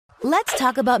Let's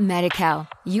talk about Medi-Cal.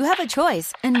 You have a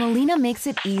choice, and Molina makes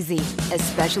it easy,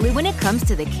 especially when it comes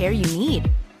to the care you need.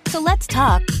 So let's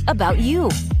talk about you,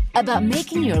 about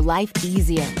making your life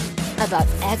easier, about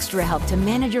extra help to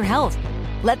manage your health.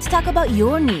 Let's talk about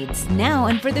your needs now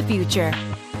and for the future.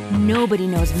 Nobody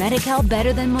knows Medi-Cal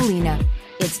better than Molina.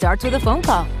 It starts with a phone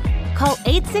call. Call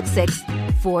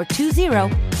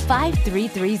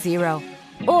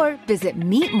 866-420-5330 or visit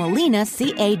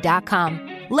meetmolinaca.com.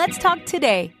 Let's talk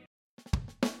today.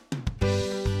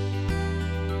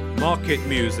 Market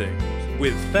Musings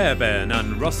with Fairbairn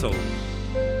and Russell.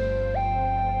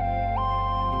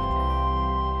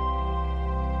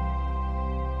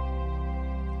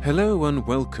 Hello and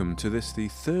welcome to this, the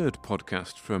third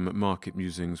podcast from Market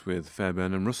Musings with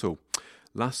Fairbairn and Russell.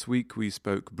 Last week we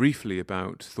spoke briefly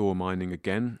about Thor mining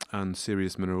again and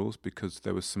Sirius Minerals because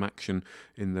there was some action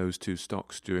in those two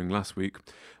stocks during last week.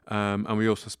 And we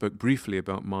also spoke briefly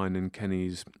about mine and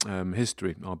Kenny's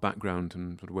history, our background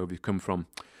and sort of where we've come from.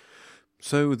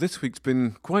 So this week's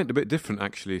been quite a bit different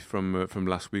actually from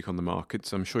last week on the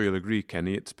markets. I'm sure you'll agree,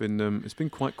 Kenny. It's been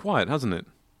quite quiet, hasn't it?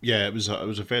 Yeah, it was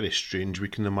a very strange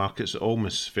week in the markets. It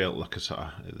almost felt like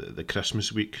the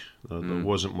Christmas week. There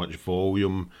wasn't much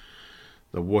volume.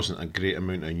 There wasn't a great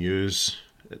amount of news.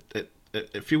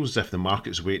 It feels as if the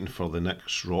market's waiting for the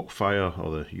next Rockfire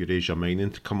or the Eurasia mining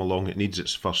to come along. It needs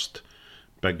its first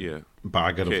big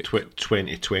bagger of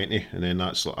 2020, and then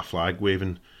that's like a flag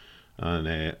waving,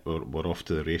 and we're off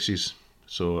to the races.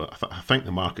 So I think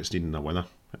the market's needing a winner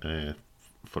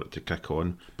for it to kick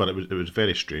on. But it was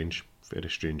very strange. Very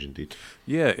strange indeed.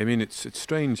 Yeah, I mean, it's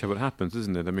strange how it happens,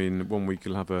 isn't it? I mean, one week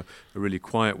you'll have a really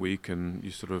quiet week and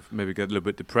you sort of maybe get a little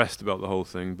bit depressed about the whole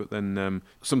thing, but then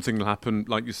something will happen,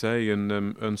 like you say,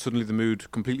 and suddenly the mood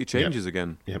completely changes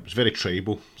again. Yeah, it's very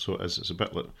tribal, so it's a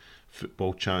bit like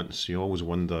football chants. You always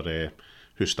wonder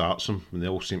who starts them, and they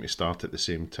all seem to start at the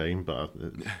same time, but I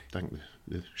think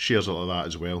the shares are like that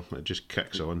as well. It just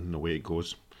kicks on and away it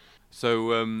goes. So,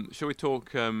 shall we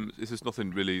talk? This is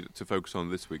nothing really to focus on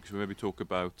this week. Shall we maybe talk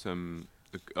about the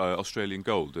Australian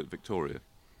gold at Victoria?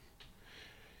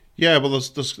 Yeah, well,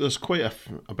 there's quite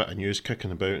a bit of news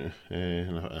kicking about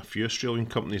in a few Australian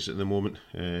companies at the moment.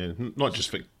 Not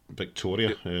just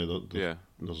Victoria.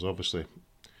 There's obviously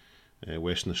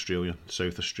Western Australia,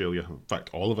 South Australia. In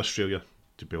fact, all of Australia,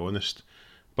 to be honest.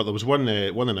 But there was one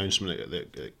announcement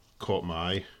that caught my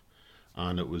eye,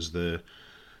 and it was the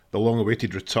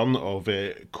long-awaited return of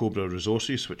Cobra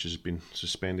Resources, which has been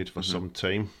suspended for some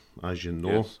time, as you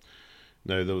know. Yes.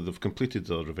 Now, they've completed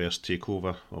the reverse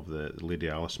takeover of the Lady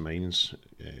Alice Mines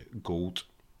gold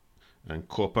and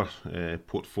copper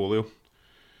portfolio.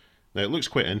 Now, it looks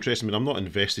quite interesting. I mean, I'm not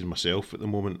invested myself at the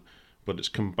moment, but it's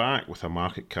come back with a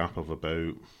market cap of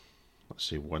about, let's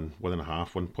say,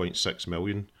 1.6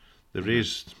 million. They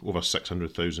raised over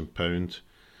 £600,000.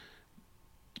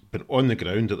 Been on the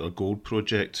ground at their gold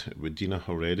project at Wadena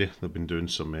already. They've been doing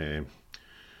some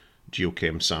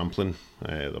geochem sampling.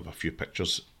 There have a few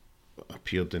pictures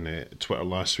appeared in Twitter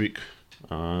last week,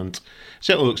 and it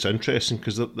certainly looks interesting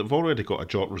because they've already got a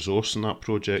JORC resource in that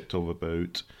project of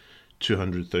about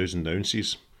 200,000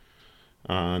 ounces.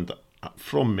 And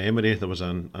from memory, there was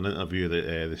an interview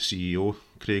that the CEO,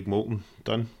 Craig Moulton,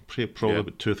 done probably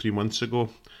about 2 or 3 months ago,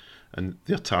 and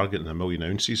they're targeting 1 million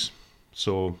ounces.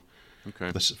 So.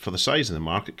 Okay. For the size of the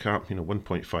market cap,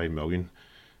 1.5 million,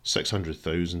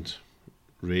 600,000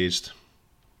 raised.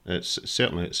 It's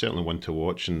certainly one to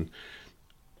watch. And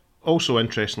also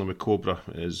interestingly with Cobra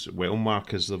is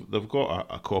Wellmark is they've got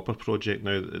a copper project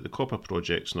now. The copper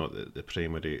project's not the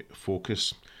primary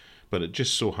focus, but it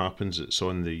just so happens it's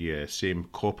on the same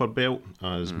copper belt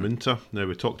as Munta. Now,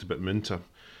 we talked about Munta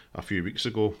a few weeks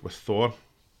ago with Thor,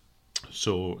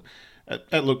 so.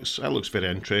 It looks very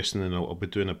interesting, and I'll be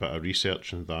doing a bit of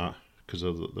research on that because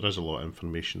there is a lot of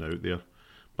information out there.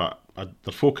 But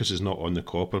their focus is not on the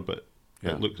copper, but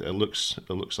it looks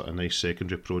like a nice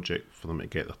secondary project for them to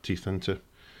get their teeth into.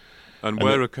 And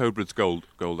where are Cobra's gold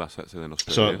assets in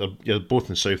Australia? So they're both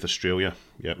in South Australia.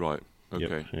 Yep. Right.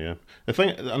 Okay. Yep,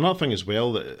 yeah. Another thing as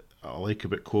well that I like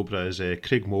about Cobra is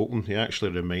Craig Moulton. He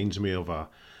actually reminds me of a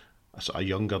sort of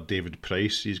younger David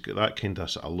Price. He's got that kind of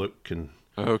sort of look and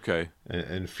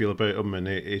feel about him, and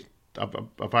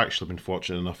I've actually been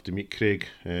fortunate enough to meet Craig,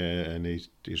 and he's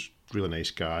a really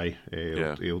nice guy.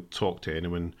 He'll talk to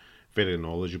anyone, very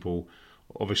knowledgeable.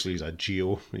 Obviously, he's a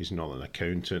geo; he's not an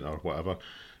accountant or whatever,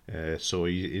 so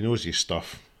he knows his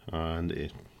stuff, and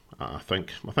I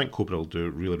think Cobra will do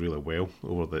really, really well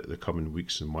over the coming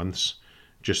weeks and months.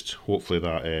 Just hopefully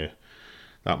that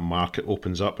market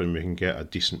opens up and we can get a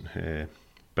decent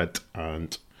bid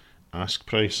and ask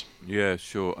price. Yeah,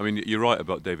 sure. I mean, you're right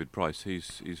about David Price.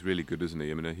 He's really good, isn't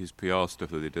he? I mean, his PR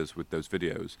stuff that he does with those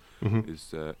videos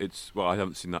is I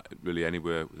haven't seen that really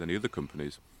anywhere with any other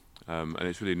companies, and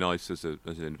it's really nice as an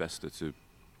investor to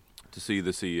see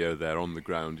the CEO there on the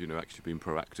ground, actually being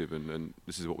proactive and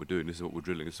this is what we're doing, this is what we're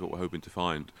drilling, this is what we're hoping to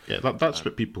find. Yeah, that's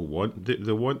what people want.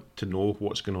 They want to know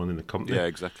what's going on in the company. Yeah,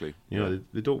 exactly.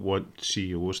 They don't want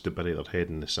CEOs to bury their head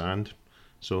in the sand.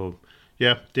 So,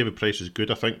 yeah, David Price is good.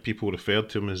 I think people referred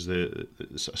to him as the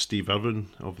sort of Steve Irwin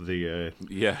of the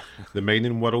the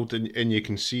mining world, and you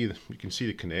can see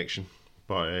the connection.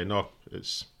 But no,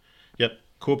 it's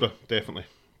Cobra definitely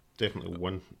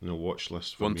one in the watch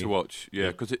list for one me. To watch, yeah.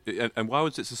 Because and why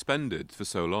was it suspended for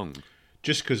so long?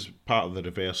 Just because part of the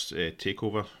reverse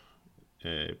takeover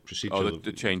procedure. Oh,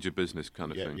 the change of business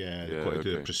kind of thing. Yeah, they've got to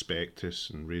do a prospectus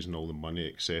and raising all the money,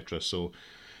 etc. So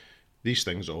these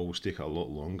things always take a lot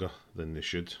longer than they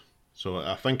should. So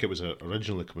I think it was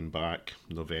originally coming back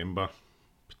November,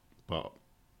 but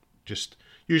just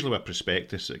usually with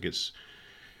prospectus it gets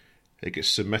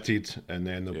submitted and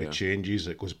then there'll be changes.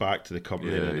 It goes back to the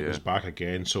company and then it goes back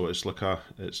again. So it's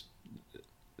it's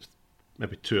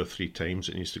maybe 2 or 3 times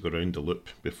it needs to go around the loop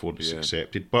before it's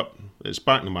accepted. But it's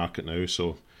back in the market now,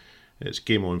 so it's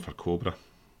game on for Cobra.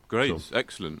 Great, so,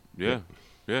 excellent. Yeah,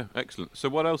 excellent. So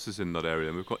what else is in that area?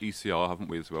 And we've got ECR, haven't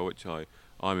we, as well, which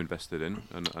I'm invested in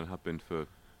and have been for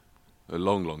a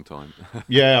long, long time.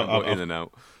 Yeah, I've in and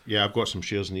out. Yeah, I've got some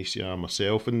shares in ECR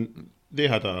myself, and they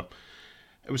had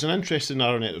it was an interesting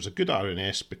RNS. It was a good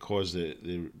RNS because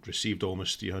they received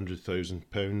almost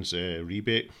 £300,000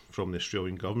 rebate from the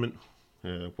Australian government,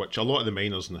 which a lot of the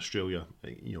miners in Australia,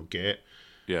 get.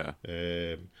 Yeah.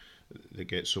 They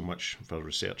get so much for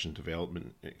research and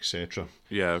development, etc.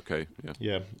 Yeah. Okay. Yeah.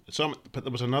 Yeah. But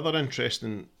there was another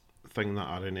interesting thing in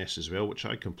that RNS as well, which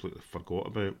I completely forgot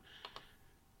about.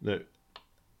 Now,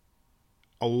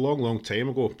 a long, long time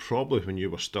ago, probably when you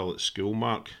were still at school,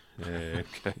 Mark.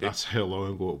 That's how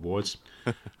long ago it was.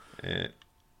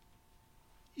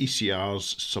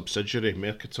 ECR's subsidiary,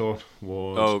 Mercator,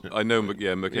 was... Oh, I know,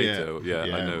 Mercator. Yeah,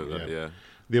 I know that, yeah.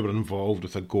 They were involved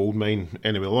with a gold mine.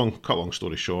 Anyway, cut long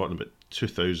story short, in about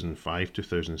 2005,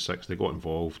 2006, they got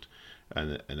involved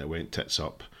and it went tits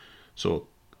up. So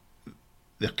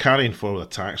they're carrying forward a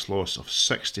tax loss of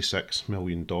 $66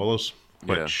 million,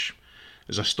 which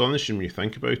is astonishing when you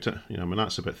think about it.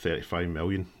 That's about £35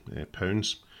 million.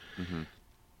 Mm-hmm.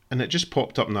 And it just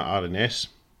popped up in that RNS,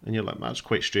 and you're like, that's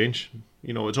quite strange.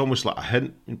 It's almost like a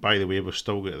hint. And by the way, we've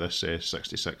still got this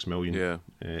 $66 million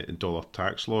dollar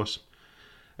tax loss.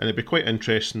 And it'd be quite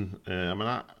interesting.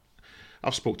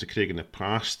 I've spoke to Craig in the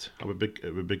past. It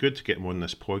would be good to get him on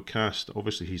this podcast.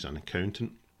 Obviously, he's an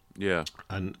accountant. Yeah.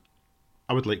 And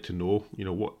I would like to know,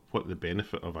 what the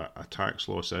benefit of a tax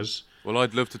loss is. Well,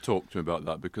 I'd love to talk to him about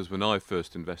that, because when I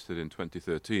first invested in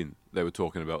 2013, they were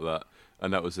talking about that,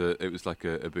 and it was like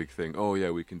a big thing. Oh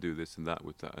yeah, we can do this and that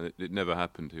with that, and it never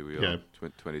happened. Here we are,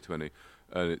 2020,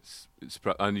 and it's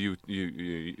and you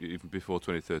even before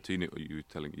 2013, you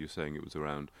were saying it was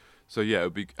around. So yeah,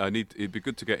 it'd be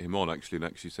good to get him on and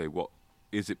actually say, what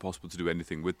is it possible to do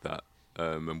anything with that,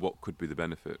 and what could be the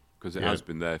benefit, because it has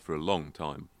been there for a long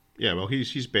time. Yeah, well,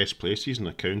 he's best placed. He's an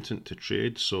accountant to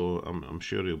trade, so I'm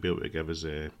sure he'll be able to give us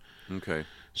a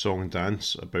song and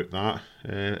dance about that.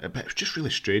 But it was just really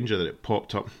strange that it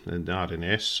popped up in the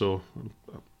RNS. So,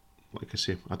 like I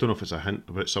say, I don't know if it's a hint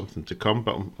about something to come,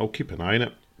 but I'll keep an eye on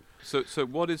it. So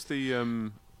what is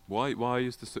the why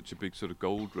is there such a big sort of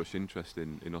gold rush interest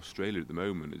in Australia at the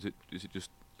moment? Is it just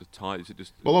the tide? Is it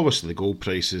just... Well, obviously the gold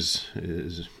price is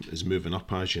moving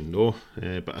up, as you know,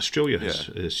 but Australia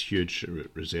has huge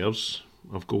reserves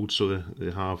of gold. So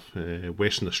they have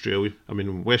Western Australia. I mean,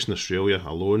 in Western Australia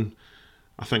alone,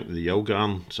 I think the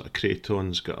Yilgarn sort of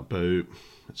Craton's got about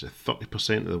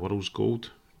 30% of the world's gold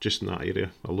just in that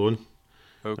area alone.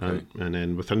 Okay. And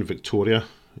then within Victoria,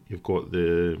 you've got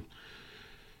the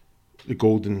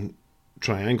Golden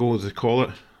Triangle, as they call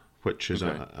it, which is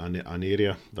an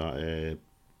area that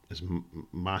is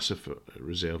massive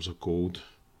reserves of gold.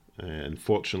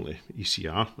 Unfortunately,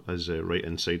 ECR is right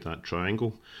inside that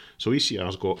triangle. So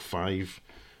ECR's got five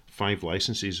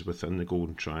licenses within the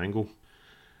Golden Triangle,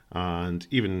 and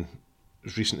even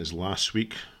as recent as last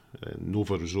week,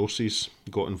 Nova Resources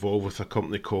got involved with a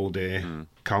company called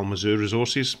Kalamazoo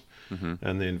Resources,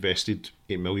 and they invested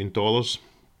 $8 million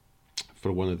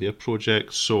for one of their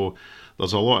projects. So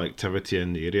there's a lot of activity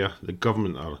in the area. The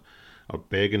government are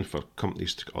begging for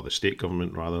companies or the state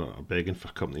government rather are begging for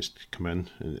companies to come in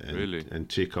and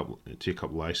take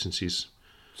up licenses.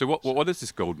 So what is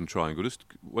this Golden Triangle?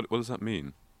 What does that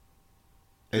mean?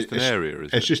 Just an area,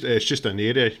 is it? It's just an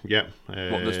area, yeah.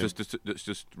 That's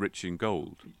just rich in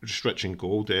gold? Just rich in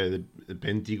gold. The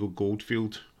Bendigo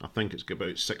goldfield, I think it's got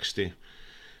about 60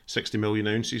 million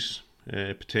ounces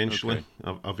potentially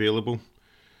available.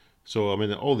 So, I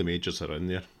mean, all the majors are in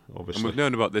there, obviously. And we've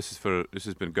known about this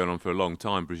has been going on for a long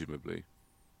time, presumably.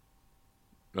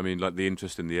 I mean, like the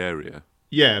interest in the area.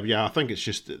 Yeah, I think it's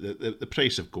just the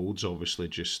price of gold's obviously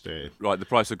just... Right, the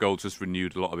price of gold's just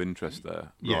renewed a lot of interest there.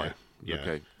 Yeah, right. yeah.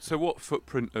 Okay. So what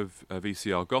footprint have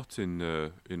ECR got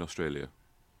in Australia?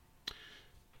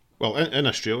 Well, in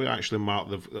Australia, actually, Mark,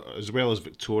 as well as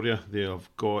Victoria, they have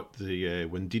got the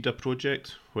Windida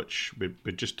project, which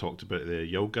we just talked about,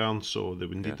 the Yilgarn. So the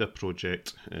Windida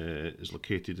project is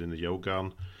located in the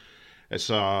Yilgarn. It's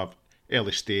a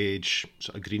early stage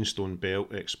sort of greenstone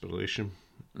belt exploration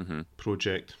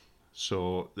project.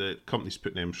 So the company's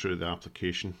putting them through the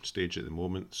application stage at the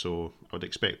moment. So I would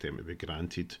expect them to be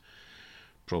granted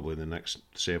probably in the next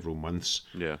several months.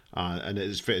 Yeah. And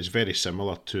it's very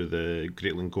similar to the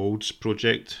Greatland Golds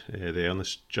project, the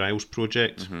Ernest Giles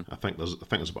project. I think there's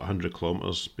about 100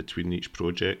 kilometres between each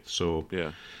project. So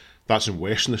yeah, that's in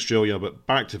Western Australia. But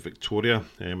back to Victoria,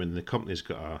 and the company's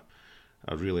got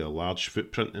a really large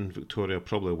footprint in Victoria,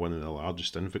 probably one of the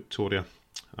largest in Victoria.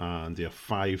 And they have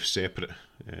 5 separate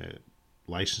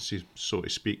licenses, so to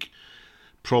speak.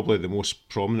 Probably the most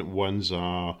prominent ones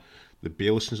are the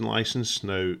Bailison licence.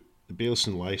 Now, the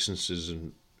Bailison licence is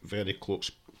in very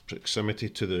close proximity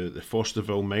to the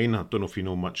Fosterville mine. I don't know if you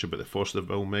know much about the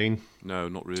Fosterville mine. No,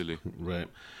 not really. Right.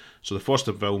 So the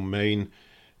Fosterville mine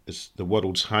is the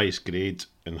world's highest grade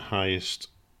and highest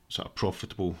sort of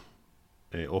profitable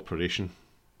operation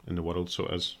in the world. So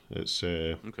it's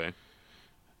okay.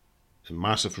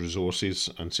 Massive resources,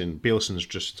 and saying Bailison's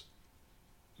just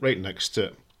right next to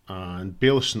it. And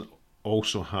Bailison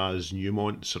also has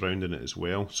Newmont surrounding it as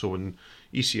well. So when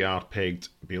ECR pegged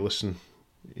Bailison,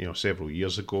 several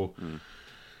years ago,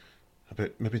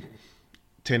 about maybe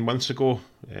 10 months ago,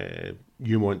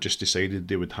 Newmont just decided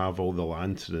they would have all the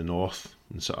land to the north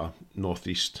and sort of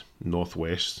northeast,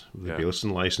 northwest of the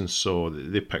Bailison licence. So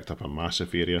they picked up a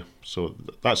massive area. So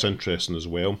that's interesting as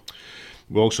well.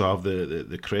 We also have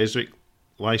the Creswick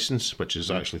licence, which is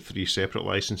actually 3 separate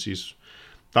licences.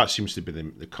 That seems to be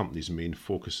the company's main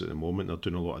focus at the moment. They're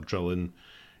doing a lot of drilling.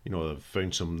 They've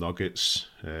found some nuggets.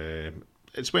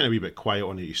 It's went a wee bit quiet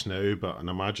on it just now, but I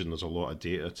imagine there's a lot of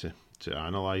data to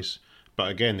analyse. But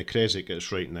again, the Creswick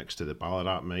is right next to the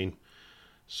Ballarat mine,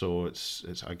 so it's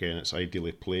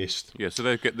ideally placed. Yeah, so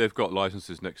they've got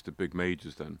licenses next to big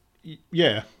majors then.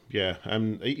 Yeah.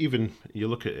 Even you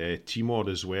look at Timor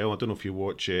as well. I don't know if you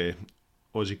watch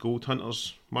Aussie Gold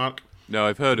Hunters, Mark. No,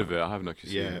 I've heard of it. I haven't actually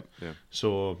seen it. Yeah.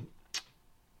 So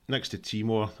next to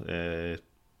Timor, I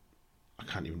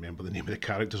can't even remember the name of the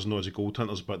characters in Aussie Gold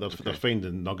Hunters, but they're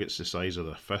finding nuggets the size of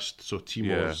their fist. So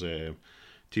Timor's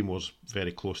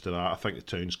very close to that. I think the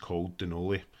town's called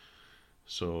Denoli.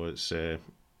 So it's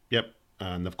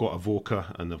and they've got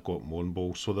Avoca and they've got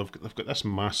Monbol. So they've got this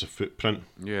massive footprint.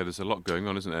 Yeah, there's a lot going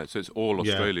on, isn't there? So it's all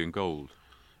Australian gold.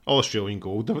 All Australian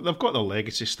gold. They've got the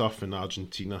legacy stuff in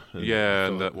Argentina.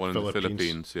 And that one in the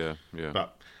Philippines. Yeah.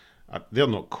 But they're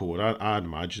not core. I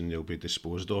imagine they'll be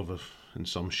disposed of in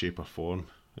some shape or form.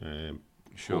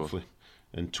 Hopefully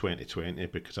in 2020,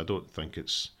 because I don't think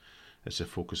it's the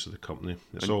focus of the company.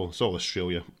 It's all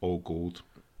Australia, all gold.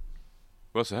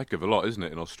 Well, it's a heck of a lot, isn't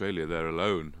it, in Australia there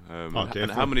alone? Definitely.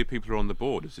 And how many people are on the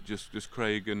board? Is it just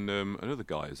Craig and another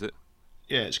guy, is it?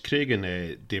 Yeah, it's Craig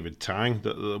and David Tang.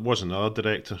 There was another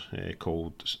director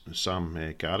called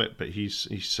Sam Garrett, but he's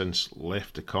since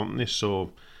left the company.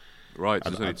 So right, so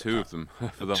there's only 2 of them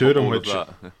for the two of them, whole of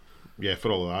that. Yeah,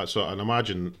 for all of that. So I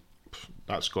imagine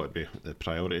that's got to be the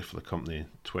priority for the company in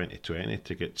 2020,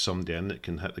 to get somebody in that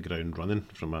can hit the ground running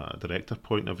from a director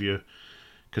point of view,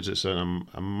 because it's a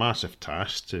massive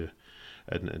task to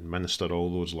administer all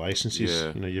those licenses.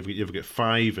 Yeah. You've got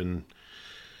 5 in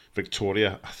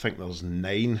Victoria. I think there's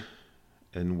 9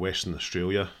 in Western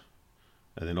Australia,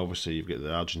 and then obviously you've got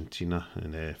the Argentina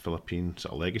and the Philippines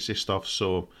sort of legacy stuff.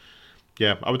 So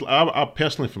yeah, I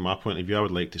personally, from my point of view, I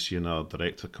would like to see another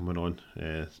director coming on,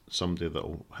 somebody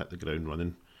that'll hit the ground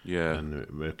running. Yeah, and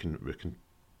we can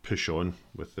push on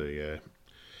with the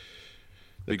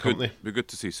be company. Good, be good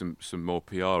to see some more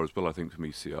PR as well, I think, from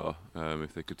ECR.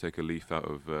 If they could take a leaf out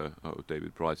of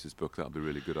David Price's book, that would be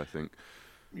really good, I think.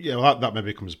 Yeah, well, that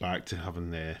maybe comes back to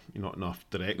having not enough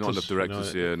directors. Not enough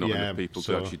directors, not enough people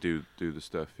to actually do the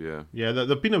stuff. Yeah,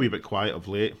 they've been a wee bit quiet of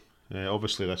late.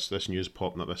 Obviously, this news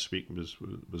popping up this week was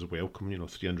welcome.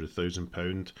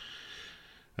 £300,000,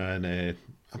 and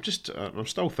I'm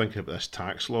still thinking about this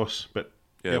tax loss. But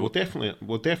Yeah, we'll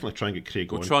definitely try and get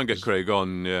Craig on. We'll try and get Craig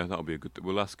on. Yeah, that'll be a good.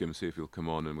 We'll ask him, see if he'll come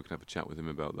on, and we can have a chat with him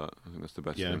about that. I think that's the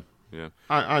best thing. Yeah,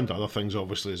 and other things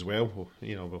obviously as well.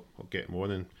 We'll get him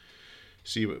on and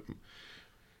see what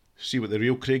the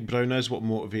real Craig Brown is, what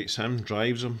motivates him,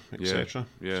 drives him, etc.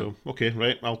 Yeah. So okay,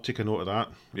 right, I'll take a note of that.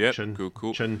 Yeah,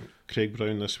 cool. Chin Craig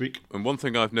Brown this week. And one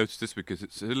thing I've noticed this week is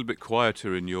it's a little bit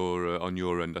quieter in your on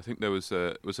your end. I think there was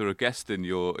there a guest in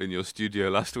your studio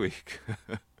last week.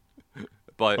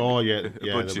 There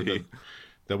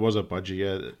was a budgie.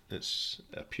 Yeah, it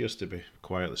appears to be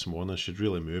quiet this morning. I should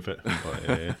really move it.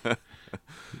 But,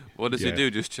 what does he do?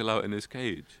 Just chill out in his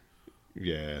cage?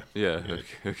 Yeah.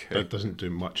 Okay. That doesn't do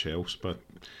much else, but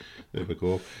there we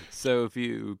go. So have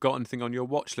you got anything on your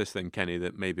watch list then, Kenny,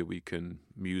 that maybe we can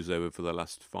muse over for the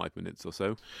last 5 minutes or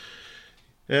so?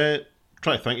 Try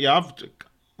to think. Yeah,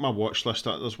 my watch list.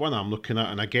 There's one I'm looking at,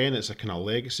 and again, it's a kind of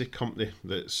legacy company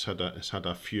that's had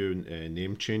a few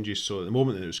name changes. So at the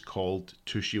moment, it was called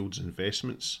Two Shields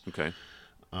Investments. Okay.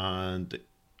 And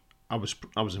I was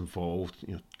involved,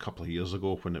 a couple of years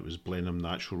ago when it was Blenheim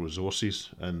Natural Resources,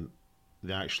 and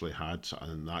they actually had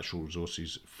a natural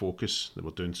resources focus. They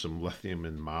were doing some lithium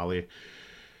in Mali,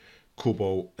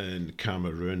 cobalt in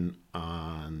Cameroon,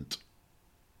 and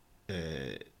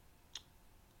they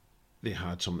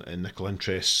had some nickel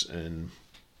interests in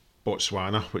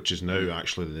Botswana, which is now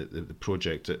actually the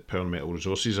project that Power Metal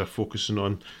Resources are focusing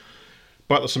on.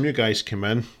 But there's some new guys come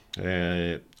in.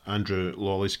 Andrew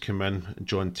Lawley's come in,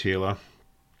 John Taylor.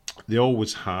 They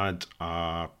always had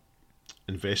a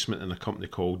investment in a company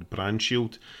called Brand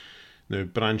Shield. Now,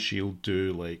 Brand Shield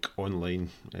do like online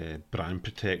brand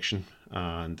protection,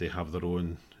 and they have their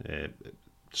own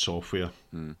software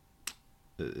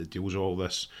that deals with all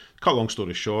this. Cut a long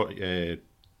story short,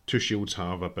 Two Shields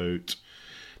have about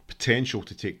potential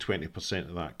to take 20%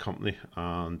 of that company,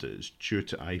 and it's due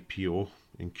to IPO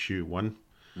in Q1.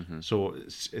 Mm-hmm. So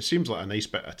it seems like a nice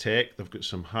bit of tech. They've got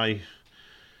some high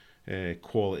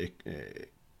quality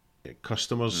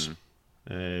customers.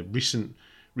 Recent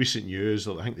news,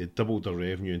 I think they doubled their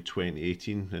revenue in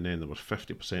 2018, and then they were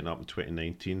 50% up in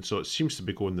 2019. So it seems to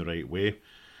be going the right way,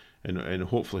 and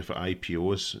hopefully for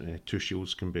IPOs, Two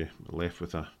Shields can be left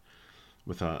with a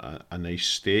nice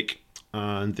stake.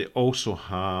 And they also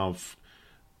have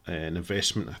an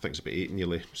investment, I think it's about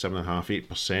nearly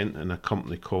 7.5-8% in a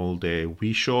company called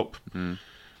WeShop.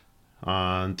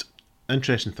 And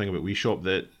interesting thing about WeShop,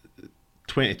 that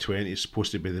 2020 is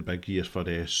supposed to be the big year for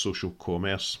social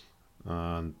commerce,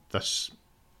 and this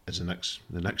is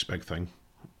the next big thing.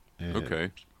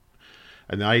 Okay.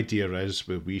 And the idea is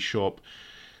with WeShop,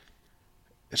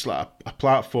 it's like a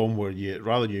platform where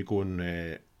rather than you go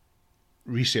and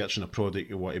researching a product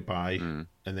you want to buy and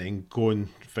then go and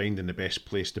finding the best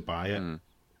place to buy it,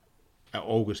 it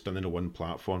all gets done in one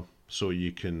platform. So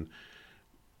you can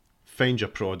find your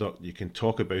product, you can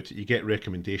talk about it, you get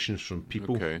recommendations from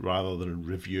people rather than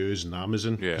reviews on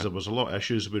Amazon. Because there was a lot of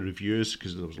issues with reviews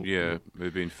because there was maybe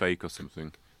being fake or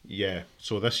something. Yeah,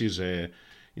 so this is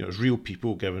it's real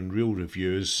people giving real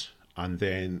reviews, and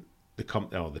then the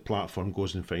company or the platform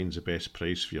goes and finds the best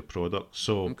price for your product.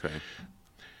 So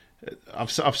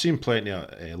I've seen plenty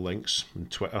of links on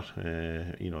Twitter.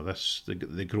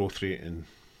 The growth rate in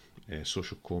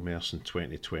social commerce in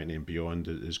 2020 and beyond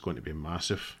is going to be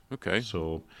massive. Okay.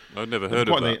 So I've never heard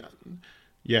of that.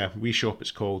 Yeah, WeShop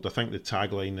it's called. I think the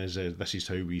tagline is "This is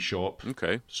how we shop."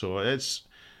 Okay. So it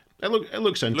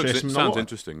looks interesting. Sounds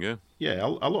interesting. Yeah. Yeah, a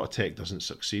lot of tech doesn't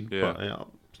succeed, but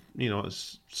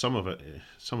it's some of it.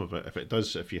 If it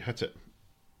does, if you hit it,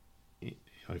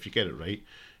 if you get it right,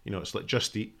 it's like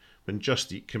Just Eat. When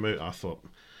Just Eat came out, I thought,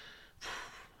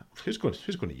 who's going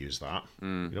to use that?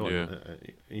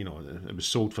 It was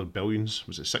sold for billions.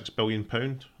 Was it £6 billion?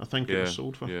 I think it was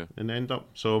sold for, and end up.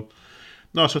 So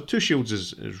Two Shields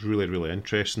is really, really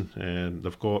interesting.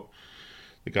 They've got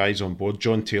the guys on board.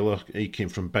 John Taylor, he came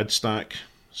from Bidstack,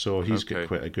 so he's got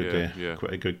quite a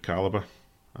good caliber.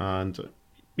 And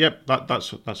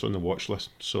that's on the watch list.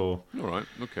 So all right,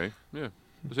 okay, yeah.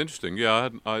 It's interesting. Yeah,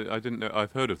 I didn't know.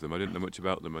 I've heard of them. I didn't know much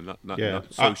about them, and that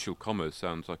social commerce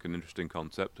sounds like an interesting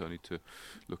concept. I need to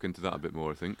look into that a bit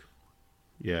more, I think.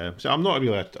 Yeah, so I'm not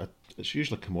really. It's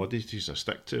usually commodities I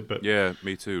stick to, but yeah,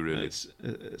 me too. Really, it's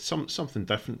something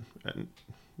different. And,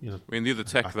 I mean, the other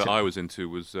tech that I was into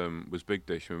was Big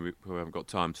Dish. I mean, we haven't got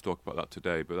time to talk about that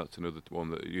today, but that's another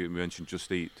one that you mentioned.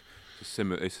 Just Eat. It's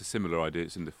a similar idea.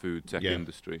 It's in the food tech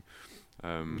industry.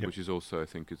 Which is also, I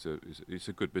think, it's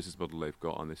a good business model they've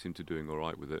got, and they seem to be doing all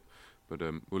right with it. But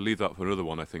we'll leave that for another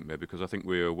one, I think, maybe, because I think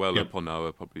we're well up on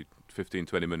our probably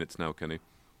 15-20 minutes now, Kenny.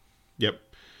 Yep.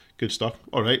 Good stuff.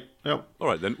 All right. Well, all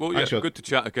right then. Well, yeah, good to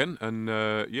chat again, and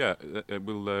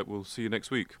we'll see you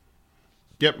next week.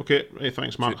 Yep. Okay. Hey,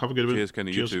 thanks, Mark. Have a good one. Cheers,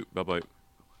 Kenny. Cheers. You too. Bye.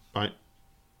 Bye.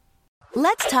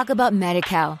 Let's talk about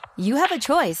Medi-Cal. You have a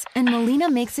choice, and Molina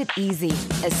makes it easy,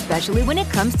 especially when it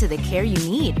comes to the care you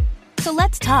need. So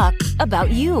let's talk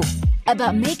about you,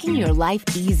 about making your life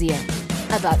easier,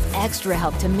 about extra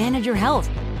help to manage your health.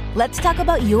 Let's talk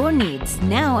about your needs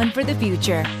now and for the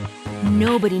future.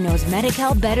 Nobody knows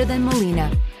Medi-Cal better than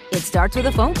Molina. It starts with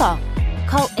a phone call.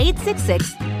 Call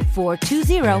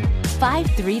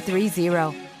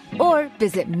 866-420-5330 or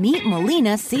visit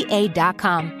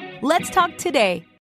meetmolinaca.com. Let's talk today.